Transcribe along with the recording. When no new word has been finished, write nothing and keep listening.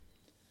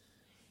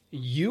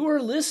You are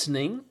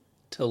listening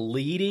to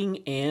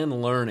Leading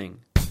and Learning.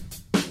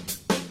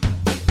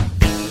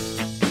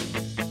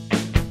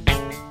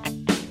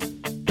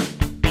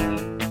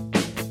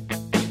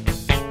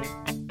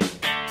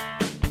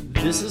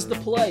 This is the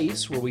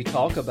place where we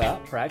talk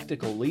about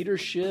practical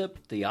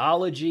leadership,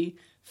 theology,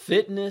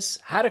 fitness,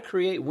 how to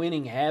create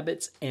winning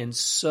habits, and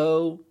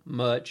so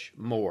much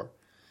more.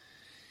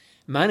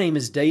 My name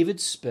is David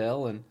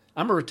Spell, and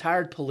I'm a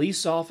retired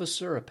police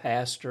officer, a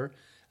pastor,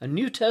 a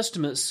New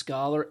Testament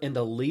scholar, and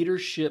a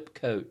leadership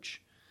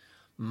coach.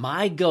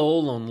 My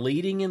goal on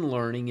Leading and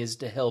Learning is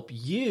to help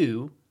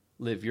you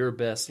live your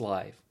best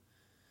life.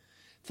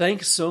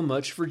 Thanks so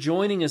much for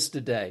joining us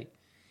today.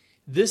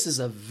 This is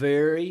a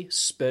very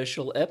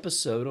special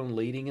episode on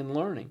Leading and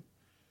Learning.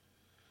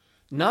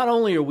 Not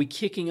only are we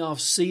kicking off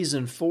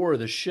Season 4 of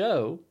the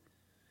show,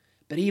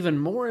 but even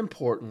more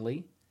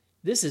importantly,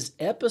 this is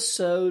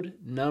episode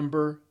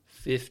number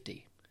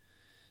 50,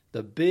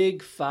 the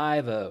Big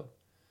 50.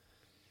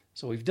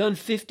 So we've done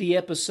 50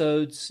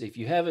 episodes. If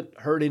you haven't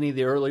heard any of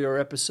the earlier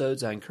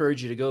episodes, I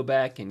encourage you to go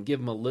back and give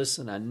them a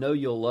listen. I know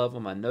you'll love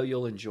them. I know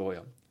you'll enjoy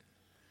them.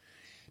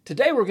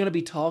 Today we're going to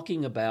be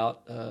talking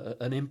about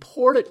an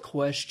important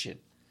question,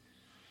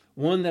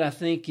 one that I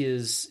think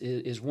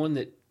is one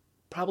that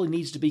probably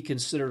needs to be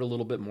considered a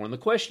little bit more. And the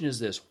question is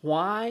this: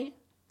 why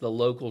the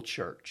local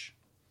church?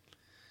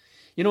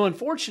 You know,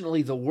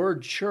 unfortunately, the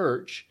word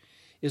church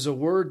is a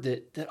word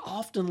that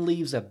often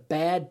leaves a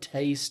bad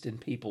taste in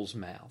people's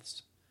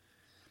mouths.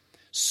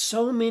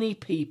 So many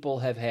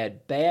people have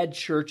had bad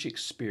church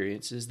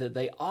experiences that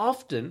they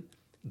often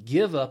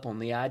give up on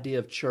the idea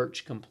of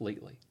church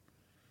completely.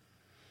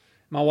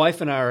 My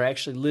wife and I are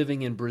actually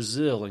living in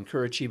Brazil, in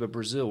Curitiba,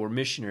 Brazil. We're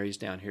missionaries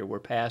down here. We're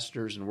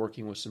pastors and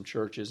working with some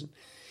churches.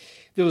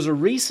 There was a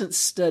recent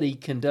study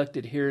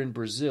conducted here in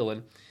Brazil.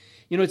 And,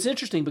 you know, it's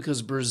interesting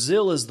because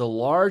Brazil is the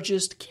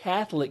largest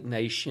Catholic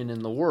nation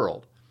in the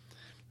world.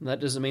 And that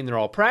doesn't mean they're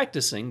all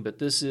practicing, but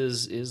this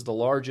is the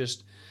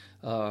largest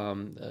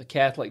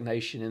Catholic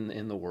nation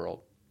in the world.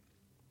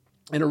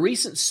 And a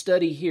recent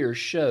study here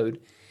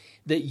showed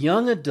that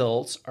young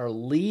adults are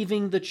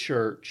leaving the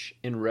church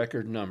in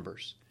record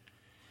numbers.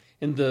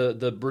 And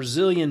the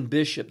Brazilian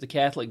bishop, the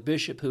Catholic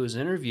bishop who was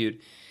interviewed,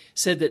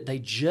 said that they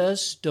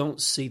just don't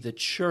see the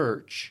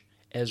church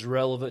as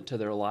relevant to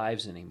their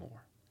lives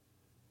anymore.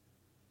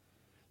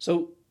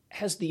 So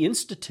has the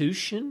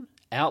institution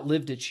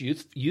outlived its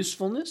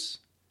usefulness?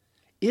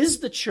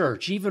 Is the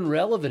church even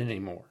relevant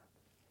anymore?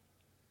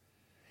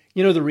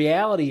 You know, the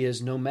reality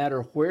is no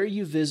matter where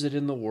you visit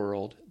in the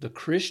world, the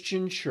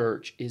Christian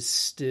church is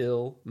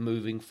still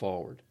moving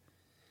forward.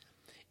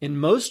 In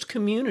most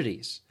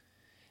communities,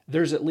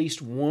 there's at least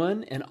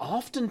one and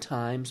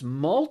oftentimes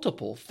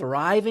multiple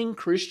thriving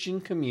Christian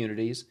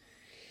communities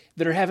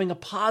that are having a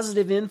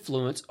positive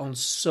influence on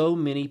so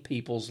many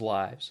people's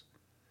lives.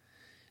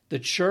 The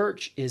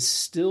church is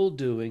still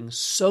doing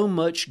so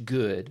much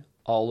good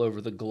all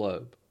over the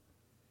globe.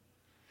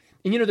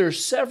 And you know, there are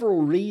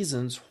several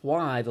reasons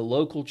why the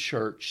local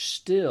church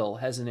still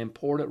has an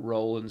important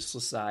role in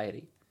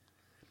society.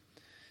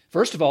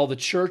 First of all, the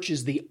church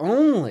is the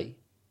only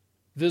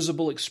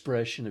visible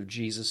expression of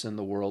Jesus in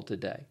the world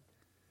today.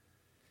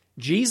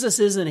 Jesus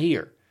isn't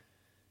here,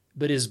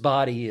 but his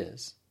body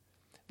is.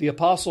 The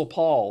Apostle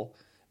Paul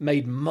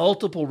made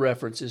multiple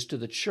references to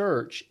the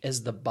church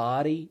as the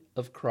body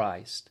of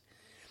Christ.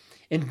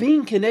 And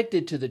being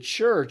connected to the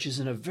church is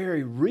in a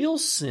very real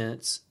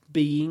sense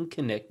being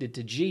connected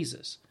to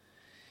Jesus.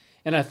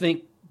 And I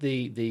think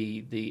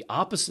the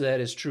opposite of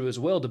that is true as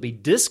well. To be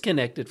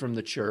disconnected from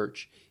the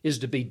church is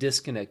to be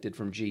disconnected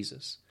from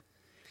Jesus.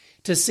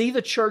 To see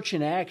the church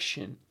in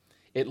action,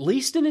 at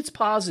least in its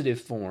positive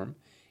form,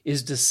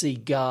 is to see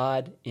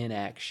God in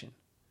action.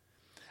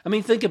 I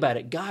mean, think about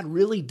it. God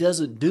really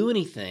doesn't do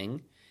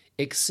anything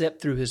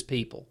except through his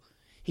people.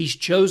 He's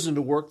chosen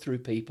to work through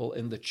people,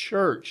 and the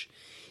church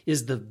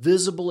is the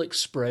visible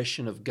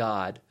expression of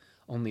God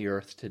on the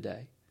earth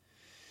today.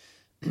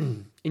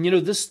 And you know,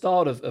 this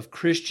thought of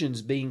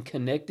Christians being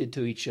connected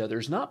to each other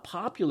is not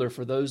popular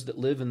for those that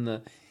live in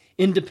the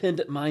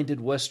independent-minded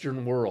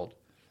Western world.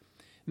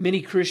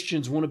 Many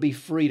Christians want to be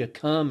free to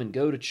come and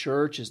go to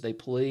church as they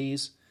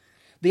please.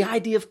 The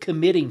idea of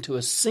committing to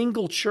a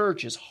single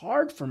church is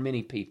hard for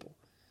many people.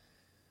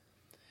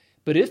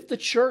 But if the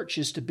church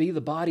is to be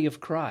the body of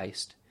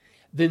Christ,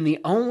 then the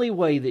only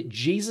way that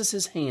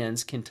Jesus'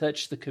 hands can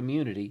touch the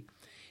community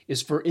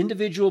is for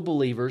individual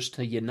believers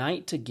to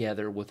unite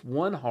together with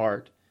one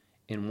heart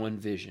and one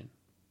vision.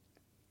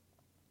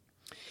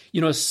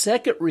 You know, a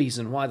second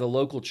reason why the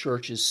local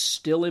church is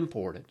still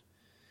important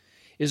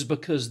is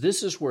because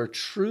this is where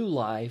true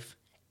life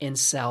and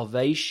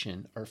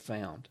salvation are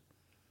found.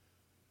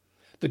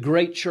 The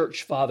great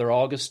church father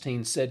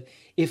Augustine said,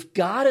 "If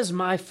God is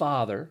my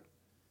father,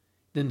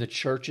 then the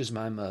church is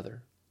my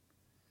mother."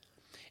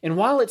 And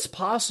while it's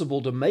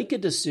possible to make a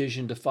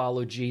decision to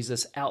follow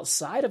Jesus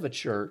outside of a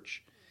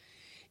church,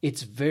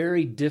 it's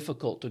very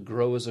difficult to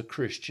grow as a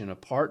Christian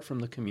apart from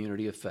the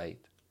community of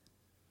faith.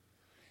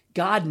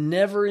 God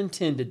never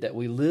intended that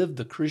we live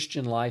the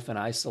Christian life in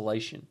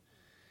isolation.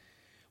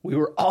 We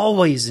were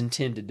always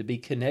intended to be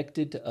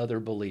connected to other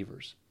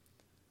believers.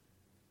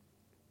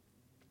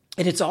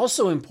 And it's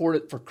also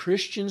important for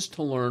Christians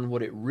to learn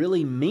what it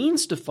really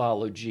means to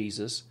follow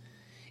Jesus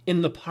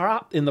in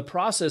the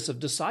process of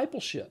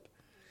discipleship.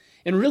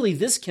 And really,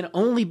 this can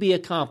only be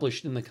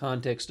accomplished in the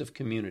context of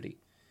community.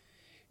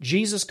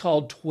 Jesus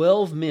called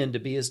 12 men to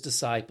be his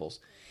disciples,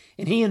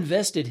 and he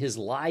invested his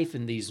life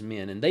in these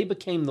men, and they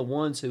became the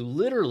ones who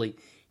literally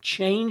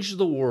changed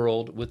the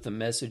world with the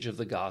message of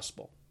the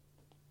gospel.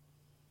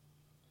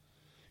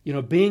 You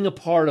know, being a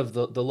part of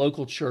the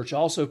local church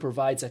also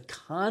provides a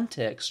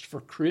context for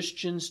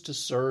Christians to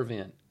serve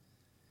in.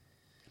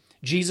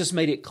 Jesus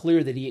made it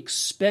clear that he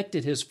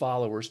expected his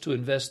followers to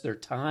invest their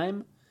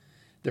time,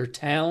 their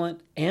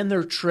talent, and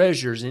their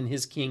treasures in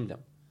his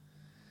kingdom.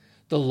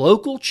 The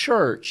local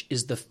church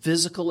is the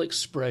physical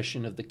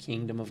expression of the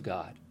kingdom of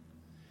God.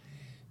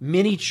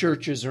 Many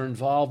churches are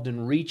involved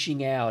in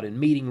reaching out and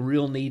meeting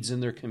real needs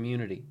in their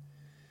community.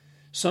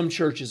 Some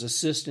churches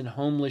assist in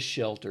homeless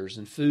shelters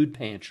and food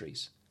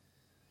pantries.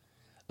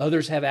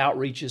 Others have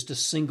outreaches to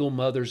single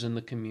mothers in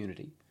the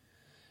community.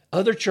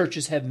 Other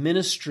churches have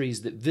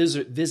ministries that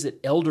visit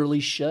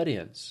elderly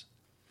shut-ins.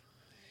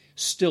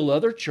 Still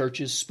other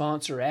churches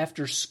sponsor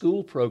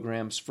after-school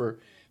programs for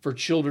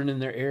children in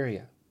their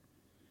area.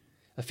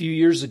 A few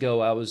years ago,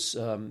 I was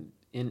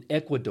in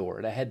Ecuador,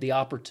 and I had the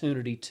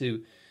opportunity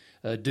to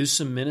do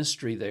some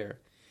ministry there.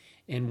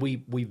 And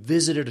we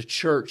visited a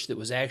church that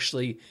was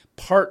actually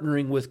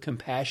partnering with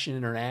Compassion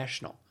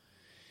International.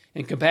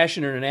 And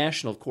Compassion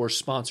International, of course,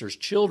 sponsors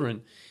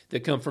children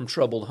that come from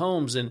troubled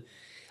homes,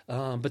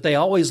 but they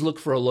always look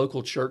for a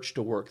local church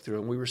to work through.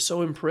 And we were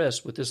so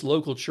impressed with this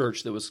local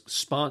church that was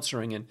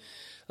sponsoring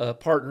and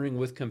partnering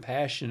with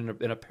Compassion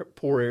in a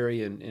poor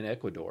area in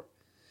Ecuador.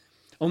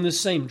 On this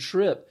same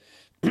trip,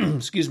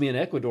 in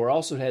Ecuador, I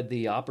also had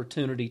the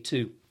opportunity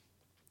to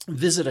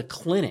visit a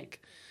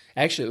clinic.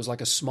 Actually, it was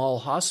like a small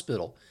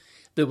hospital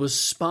that was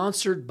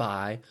sponsored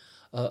by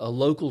a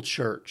local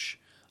church.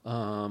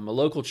 A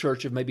local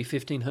church of maybe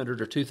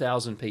 1,500 or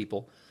 2,000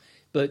 people.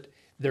 But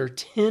there are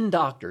 10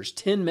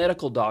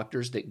 medical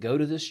doctors that go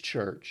to this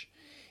church,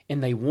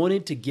 and they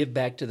wanted to give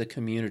back to the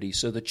community.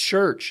 So the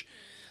church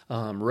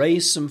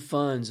raised some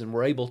funds and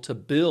were able to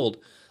build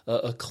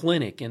a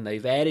clinic, and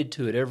they've added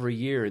to it every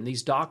year. And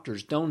these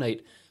doctors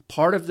donate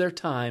part of their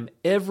time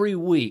every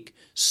week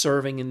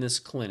serving in this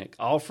clinic,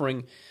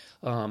 offering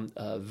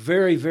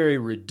very, very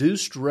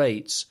reduced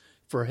rates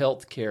for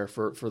health care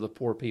for the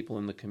poor people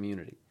in the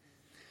community.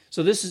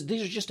 So these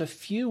are just a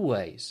few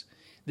ways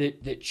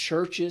that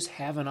churches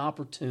have an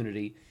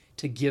opportunity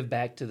to give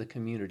back to the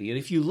community. And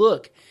if you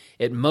look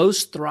at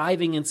most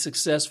thriving and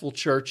successful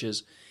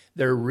churches,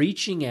 they're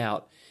reaching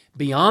out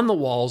beyond the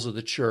walls of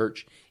the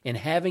church and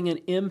having an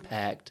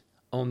impact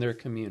on their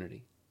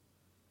community.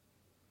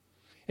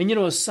 And you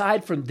know,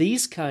 aside from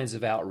these kinds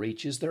of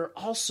outreaches, there are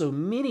also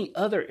many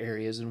other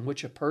areas in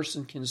which a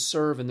person can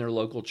serve in their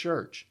local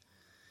church.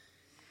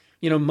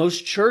 You know,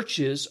 most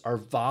churches are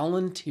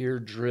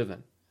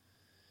volunteer-driven.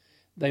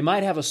 They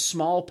might have a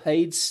small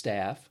paid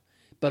staff,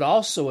 but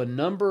also a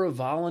number of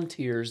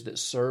volunteers that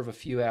serve a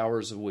few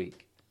hours a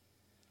week.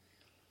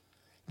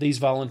 These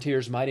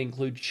volunteers might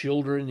include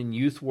children and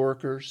youth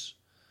workers,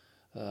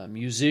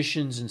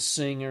 musicians and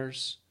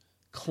singers,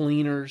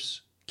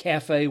 cleaners,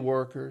 cafe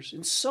workers,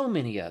 and so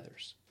many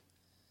others.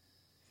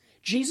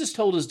 Jesus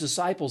told his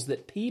disciples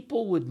that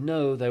people would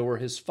know they were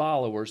his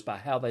followers by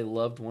how they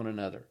loved one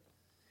another.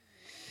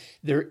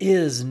 There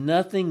is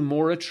nothing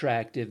more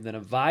attractive than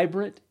a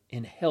vibrant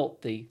and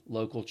healthy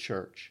local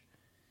church.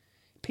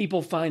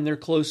 People find their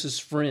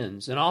closest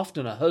friends and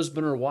often a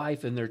husband or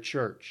wife in their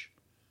church.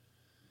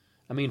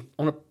 I mean,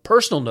 on a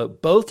personal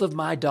note, both of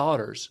my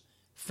daughters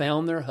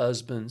found their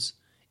husbands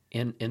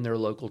in their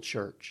local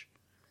church.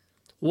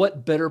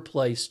 What better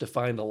place to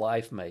find a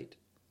life mate?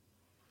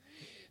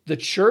 The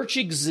church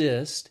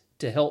exists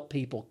to help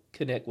people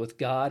connect with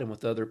God and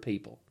with other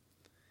people.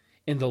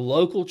 And the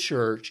local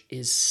church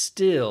is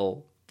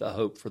still the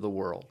hope for the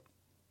world.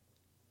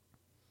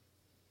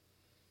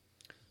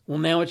 Well,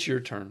 now it's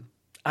your turn.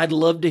 I'd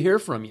love to hear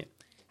from you.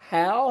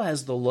 How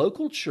has the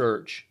local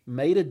church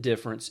made a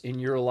difference in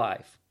your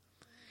life?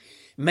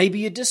 Maybe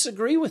you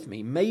disagree with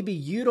me. Maybe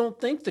you don't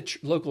think the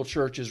local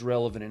church is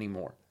relevant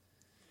anymore.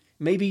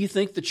 Maybe you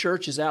think the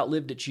church has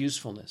outlived its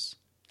usefulness.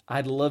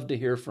 I'd love to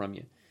hear from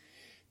you.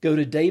 Go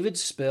to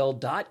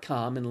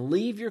davidspell.com and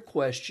leave your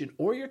question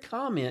or your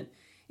comment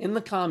in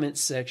the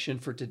comments section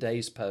for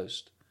today's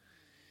post.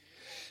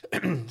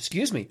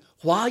 Excuse me.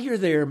 While you're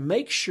there,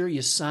 make sure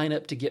you sign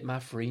up to get my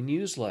free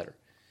newsletter.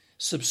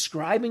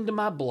 Subscribing to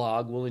my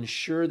blog will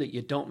ensure that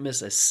you don't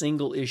miss a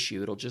single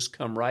issue. It'll just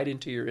come right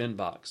into your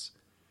inbox.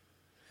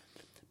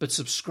 But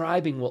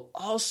subscribing will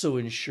also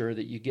ensure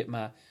that you get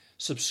my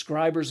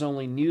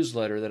subscribers-only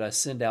newsletter that I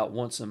send out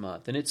once a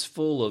month. And it's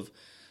full of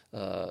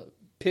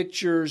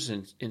pictures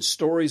and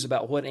stories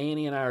about what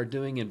Annie and I are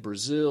doing in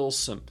Brazil,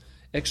 some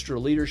extra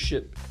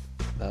leadership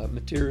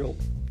material.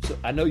 So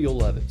I know you'll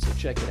love it, so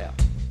check it out.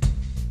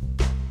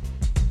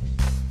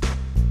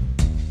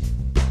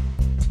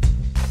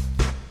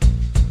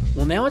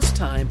 Well, now it's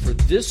time for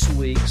this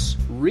week's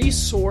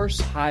resource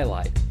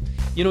highlight.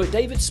 You know, at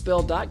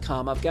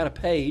davidspell.com, I've got a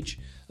page,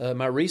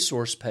 my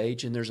resource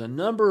page, and there's a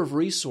number of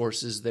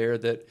resources there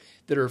that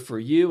are for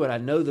you, and I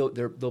know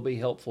they'll be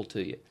helpful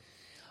to you.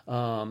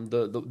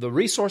 The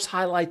resource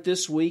highlight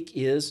this week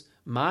is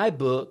my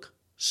book,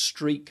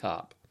 Street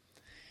Cop.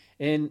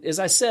 And as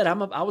I said,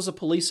 I was a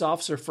police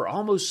officer for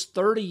almost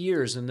 30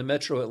 years in the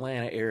metro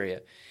Atlanta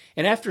area.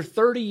 And after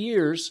 30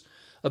 years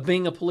of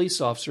being a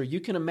police officer, you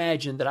can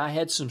imagine that I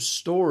had some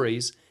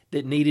stories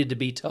that needed to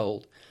be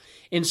told.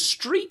 And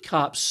Street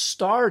Cop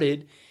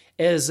started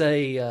as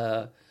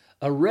a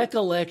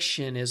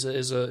recollection, as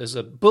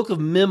a book of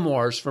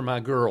memoirs for my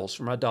girls,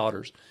 for my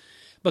daughters.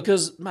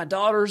 Because my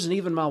daughters, and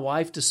even my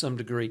wife to some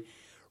degree,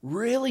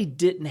 really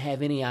didn't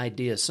have any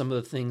idea some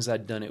of the things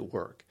I'd done at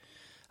work.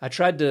 I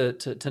tried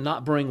to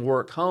not bring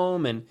work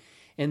home, and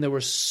there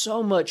was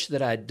so much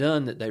that I'd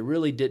done that they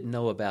really didn't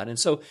know about. And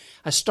so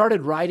I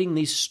started writing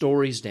these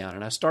stories down,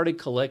 and I started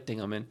collecting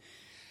them, and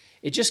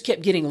it just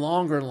kept getting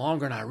longer and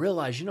longer, and I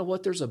realized, you know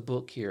what, there's a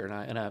book here.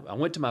 And I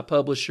went to my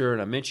publisher,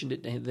 and I mentioned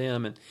it to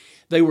them, and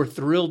they were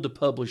thrilled to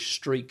publish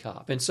Street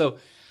Cop. And so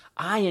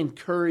I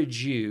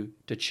encourage you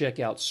to check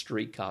out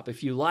Street Cop.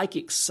 If you like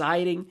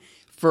exciting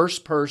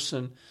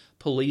first-person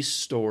police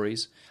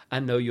stories, I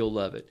know you'll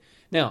love it.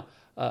 Now,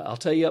 I'll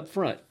tell you up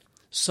front,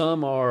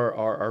 some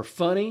are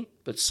funny,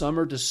 but some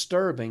are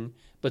disturbing,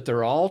 but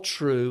they're all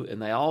true,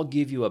 and they all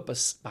give you a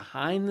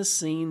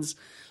behind-the-scenes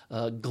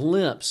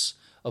glimpse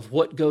of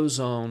what goes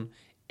on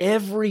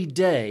every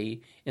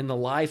day in the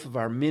life of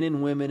our men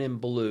and women in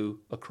blue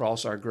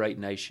across our great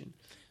nation.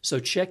 So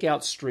check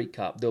out Street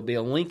Cop. There'll be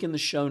a link in the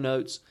show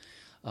notes.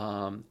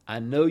 I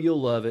know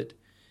you'll love it.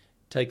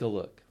 Take a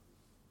look.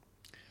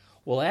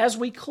 Well, as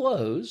we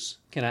close,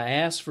 can I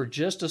ask for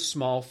just a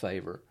small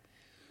favor?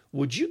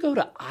 Would you go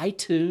to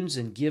iTunes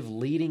and give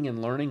Leading and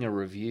Learning a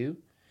review?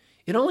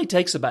 It only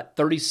takes about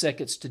 30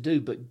 seconds to do,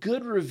 but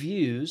good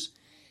reviews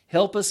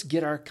help us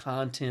get our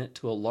content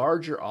to a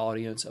larger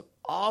audience of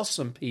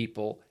awesome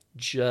people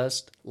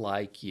just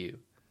like you.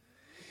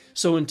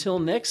 So until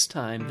next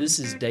time, this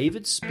is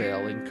David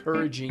Spell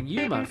encouraging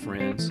you, my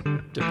friends,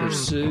 to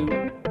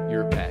pursue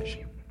your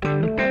passion.